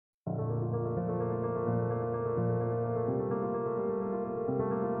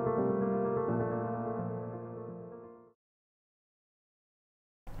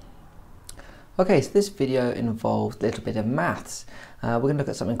Okay, so this video involves a little bit of maths. We're going to look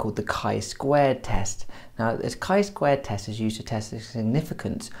at something called the chi-squared test. Now, this chi-squared test is used to test the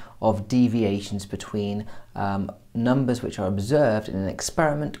significance of deviations between numbers which are observed in an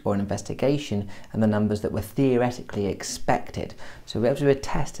experiment or an investigation and the numbers that were theoretically expected. So we're able to do a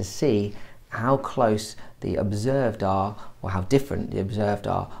test to see how close the observed are, or how different the observed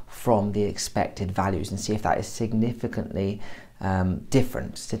are from the expected values, and see if that is significantly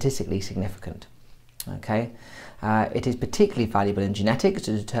different, statistically significant. Okay, it is particularly valuable in genetics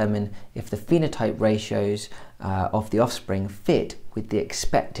to determine if the phenotype ratios of the offspring fit with the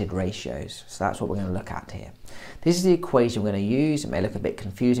expected ratios. So that's what we're going to look at here. This is the equation we're going to use. It may look a bit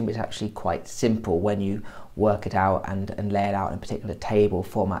confusing, but it's actually quite simple when you work it out and lay it out in a particular table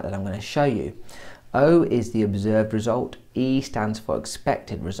format that I'm going to show you. O is the observed result, E stands for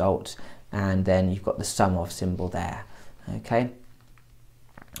expected results, and then you've got the sum of symbol there. Okay,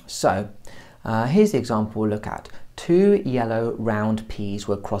 so here's the example we'll look at. Two yellow round peas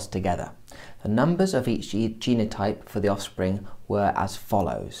were crossed together. The numbers of each genotype for the offspring were as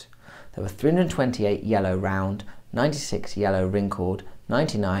follows. There were 328 yellow round, 96 yellow wrinkled,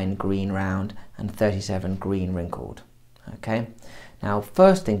 99 green round, and 37 green wrinkled. Okay, now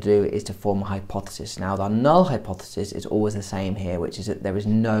first thing to do is to form a hypothesis. Now the null hypothesis is always the same here, which is that there is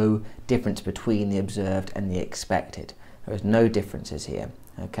no difference between the observed and the expected. There is no differences here,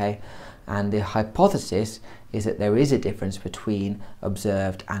 okay? And the hypothesis is that there is a difference between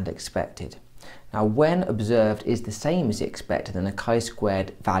observed and expected. Now, when observed is the same as the expected, then the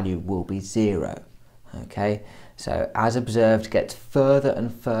chi-squared value will be 0, okay? So as observed gets further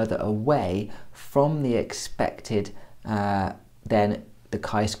and further away from the expected, then the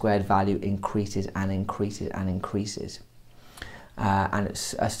chi-squared value increases and increases and increases. And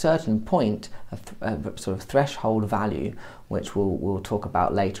at a certain point, a sort of threshold value, which we'll talk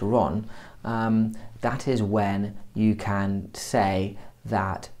about later on, that is when you can say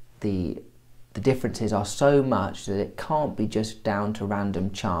that the differences are so much that it can't be just down to random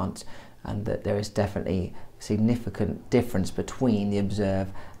chance, and that there is definitely significant difference between the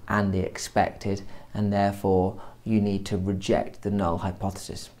observed and the expected, and therefore you need to reject the null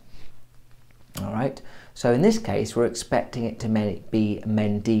hypothesis. All right, so in this case we're expecting it to be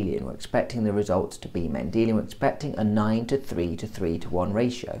Mendelian. We're expecting the results to be Mendelian. We're expecting a 9:3 to 3:1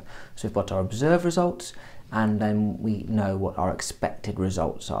 ratio. So we've got our observed results, and then we know what our expected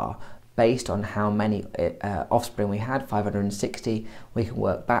results are. Based on how many offspring we had, 560, we can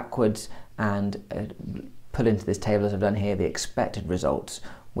work backwards and put into this table, as I've done here, the expected results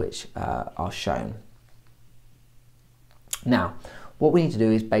which are shown. Now, what we need to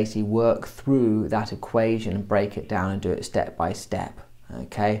do is basically work through that equation and break it down and do it step by step.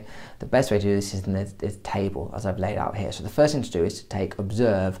 Okay, the best way to do this is in this table as I've laid out here. So the first thing to do is to take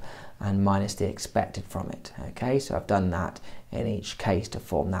observe and minus the expected from it. Okay, so I've done that in each case to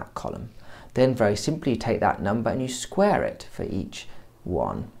form that column. Then very simply you take that number and you square it for each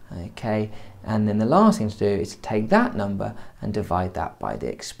one. Okay, and then the last thing to do is to take that number and divide that by the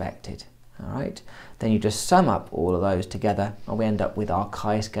expected. All right, then you just sum up all of those together and we end up with our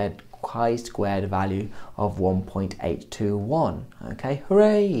chi-squared value of 1.821. Okay,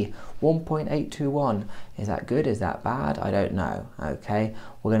 hooray, 1.821. Is that good? Is that bad? I don't know. Okay,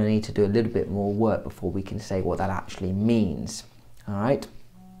 we're going to need to do a little bit more work before we can say what that actually means. All right,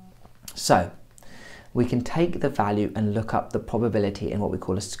 so we can take the value and look up the probability in what we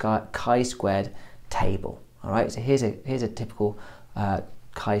call a chi-squared table. All right, so here's a typical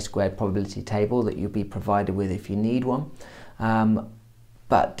chi-squared probability table that you'll be provided with if you need one,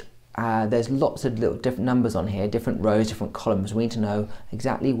 but there's lots of little different numbers on here, different rows, different columns. We need to know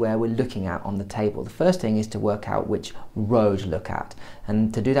exactly where we're looking at on the table. The first thing is to work out which row to look at,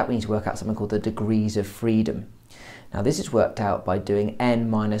 and to do that we need to work out something called the degrees of freedom. Now this is worked out by doing n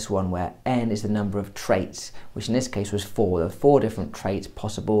minus 1, where n is the number of traits, which in this case was 4. There are 4 different traits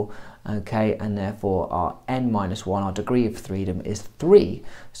possible, okay, and therefore our n minus 1, our degree of freedom, is 3.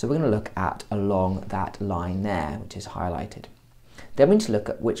 So we're going to look at along that line there, which is highlighted. Then we need to look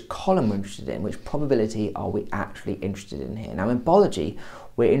at which column we're interested in, which probability are we actually interested in here. Now in biology,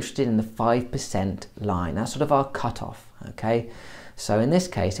 we're interested in the 5% line. That's sort of our cutoff, okay? So in this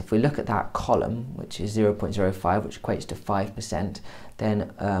case, if we look at that column, which is 0.05, which equates to 5%,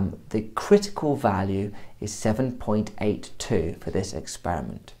 then the critical value is 7.82 for this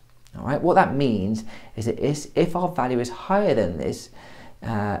experiment. All right, what that means is that if our value is higher than this,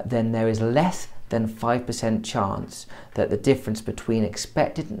 then there is less than 5% chance that the difference between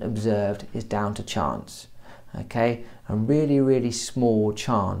expected and observed is down to chance. Okay, a really, really small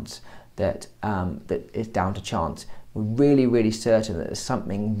chance that that is down to chance we're really, really certain that there's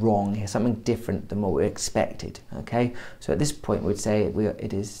something wrong here, something different than what we expected, okay? So at this point, we'd say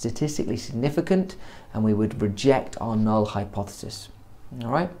it is statistically significant, and we would reject our null hypothesis,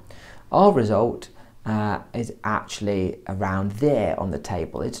 all right? Our result is actually around there on the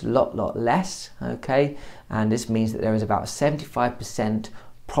table. It's a lot less, okay? And this means that there is about 75%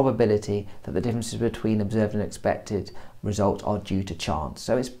 probability that the differences between observed and expected results are due to chance.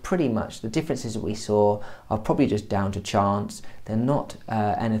 So it's pretty much the differences that we saw are probably just down to chance. They're not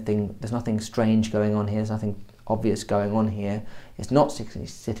there's nothing strange going on here, there's nothing obvious going on here. It's not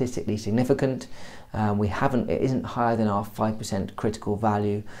statistically significant. It isn't higher than our 5% critical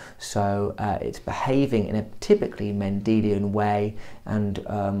value, so it's behaving in a typically Mendelian way, and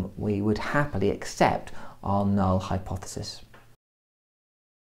we would happily accept our null hypothesis.